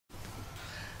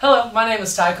Hello, my name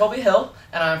is Tye Colby Hill,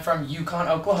 and I'm from Yukon,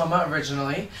 Oklahoma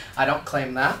originally. I don't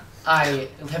claim that. I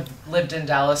have lived in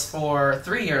Dallas for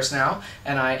 3 years now,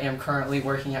 and I am currently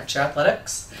working at Cheer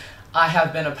Athletics. I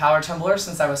have been a power tumbler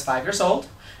since I was 5 years old,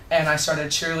 and I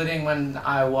started cheerleading when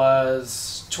I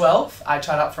was 12. I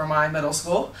tried out for my middle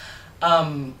school.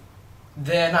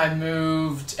 Then I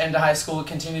moved into high school,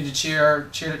 continued to cheered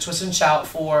at Twist and Shout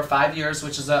for 5 years,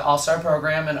 which is an all-star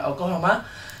program in Oklahoma.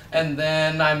 And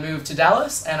then I moved to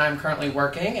Dallas, and I'm currently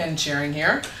working and cheering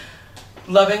here.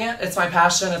 Loving it. It's my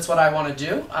passion. It's what I want to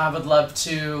do. I would love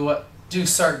to do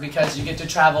CERT because you get to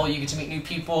travel, you get to meet new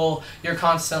people, you're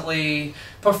constantly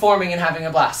performing and having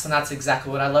a blast, and that's exactly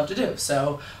what I love to do.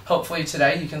 So hopefully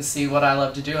today you can see what I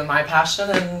love to do and my passion,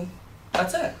 and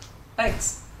that's it.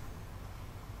 Thanks.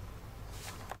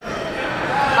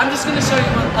 I'm just going to show you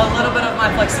a little bit of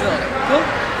my flexibility. Cool?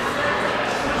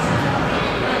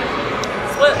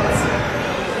 Splits.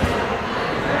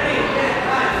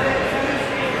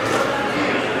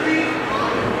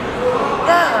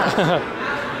 Yeah.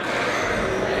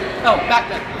 Oh, back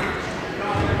then.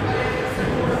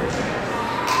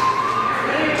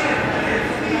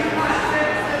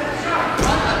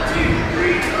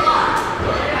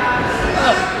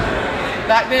 Oh,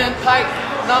 back then, pike,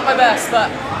 not my best, but.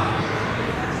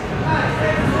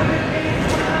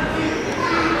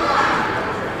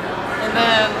 And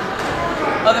then,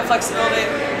 other flexibility.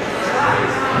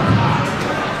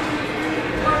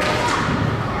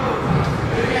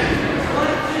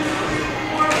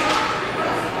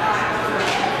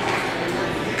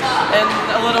 And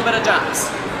a little bit of jumps.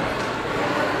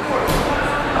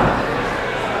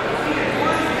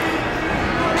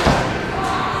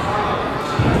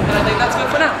 And I think that's good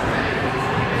for now.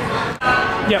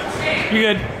 Yep,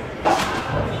 you're good.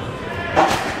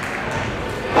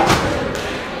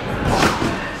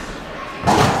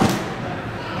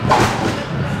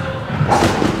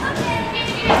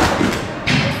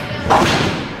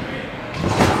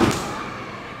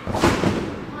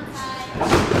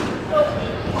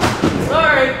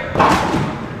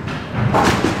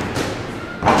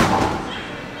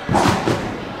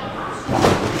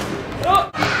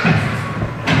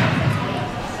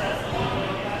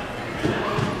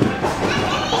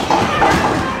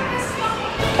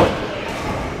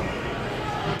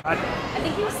 I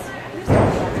think he was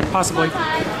Possibly. Come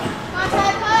on,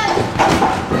 Tye,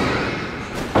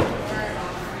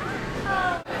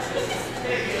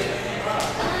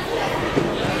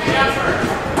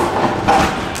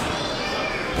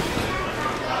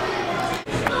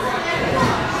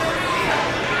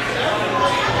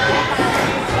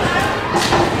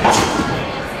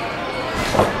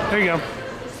 There you go.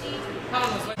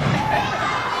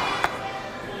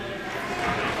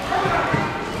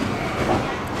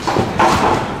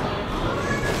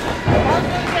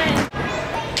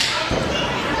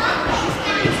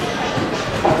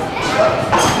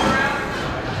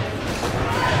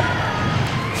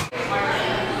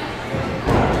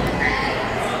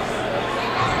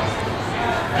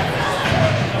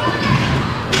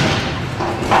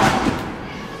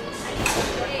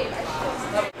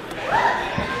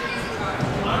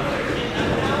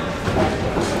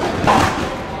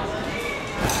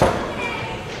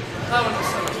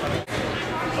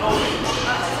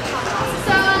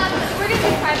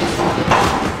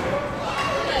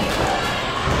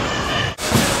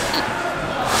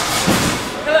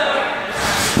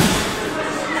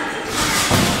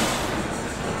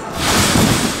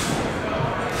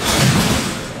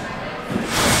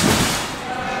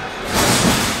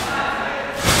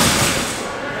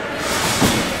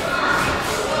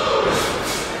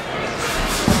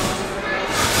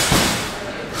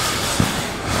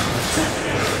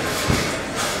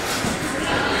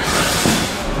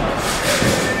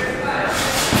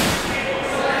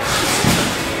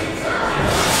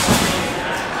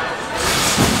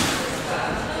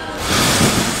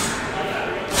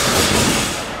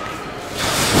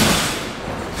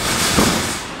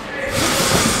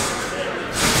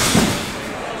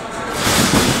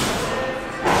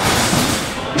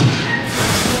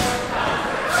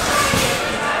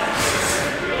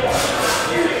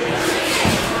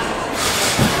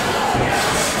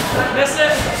 Miss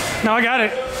it? No, I got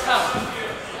it.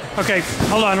 Oh. Okay,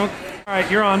 hold on. All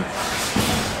right, you're on.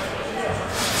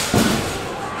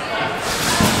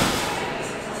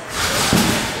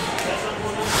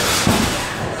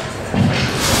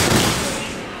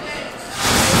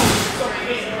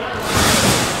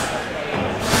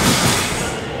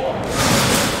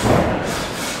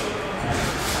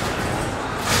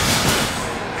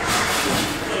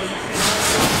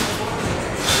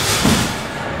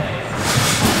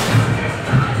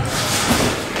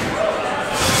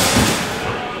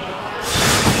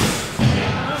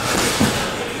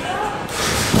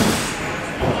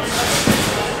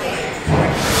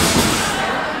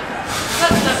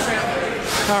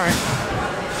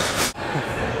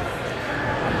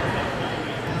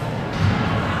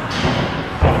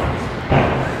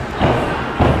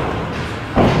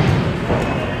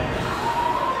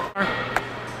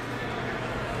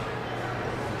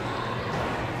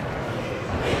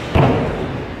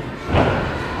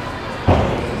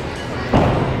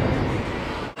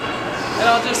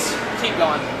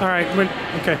 going. All right.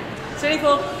 Okay. Standing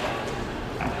pull.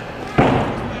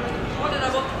 One to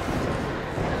double.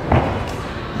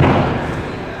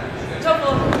 Toe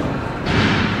pull.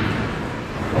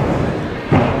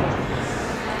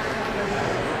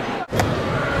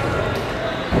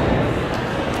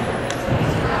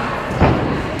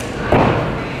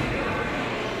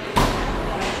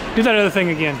 Do that other thing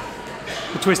again.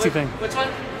 The twisty thing. Which one?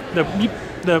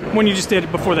 The one you just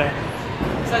did before that.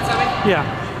 Side semi? Yeah.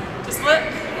 The split?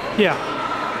 Yeah.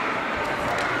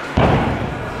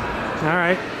 All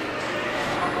right.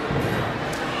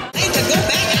 Need to go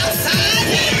back outside.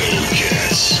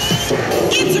 Yes.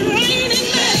 It's raining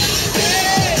man.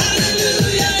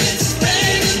 Hallelujah, it's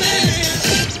raining man.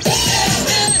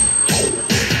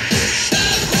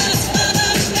 Stars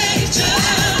of nature.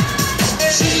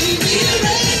 She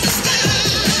rearranged the sky.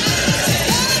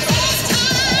 For the first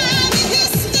time in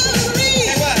history,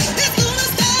 it's gonna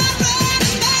start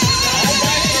raining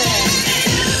man.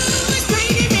 It's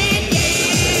raining man.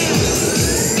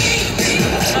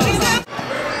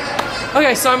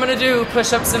 Okay, so I'm gonna do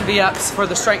push-ups and V-ups for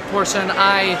the strength portion.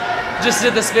 I just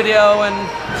did this video and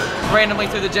randomly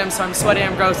through the gym, so I'm sweaty,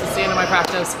 I'm gross, it's the end of my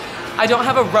practice. I don't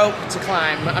have a rope to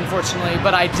climb, unfortunately,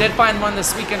 but I did find one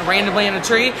this weekend randomly in a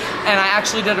tree, and I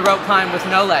actually did a rope climb with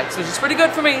no legs, which is pretty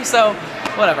good for me, so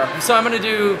whatever. So I'm gonna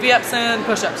do V-ups and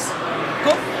push-ups.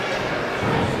 Cool?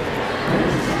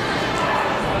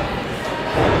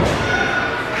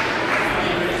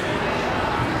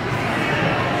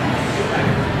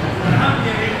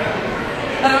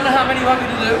 I don't know how many you want me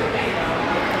to do.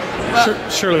 But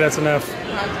Surely that's enough.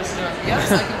 I'm just doing,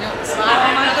 yes, I can do it. Smile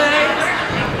on my face.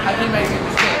 I can make it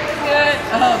good.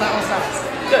 Oh, that was nice.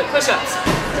 Good, push-ups.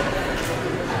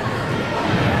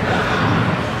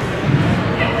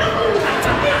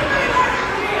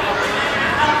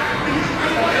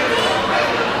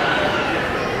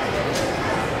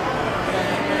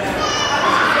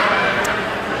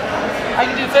 I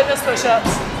can do fitness push-ups.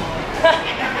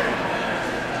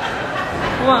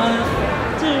 1,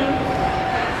 2.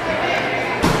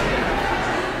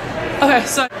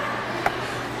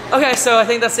 Okay, so I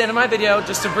think that's the end of my video.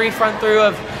 Just a brief run through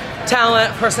of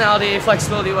talent, personality,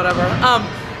 flexibility, whatever.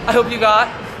 I hope you got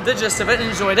the gist of it and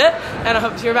enjoyed it, and I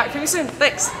hope to hear back from you soon.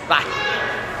 Thanks. Bye.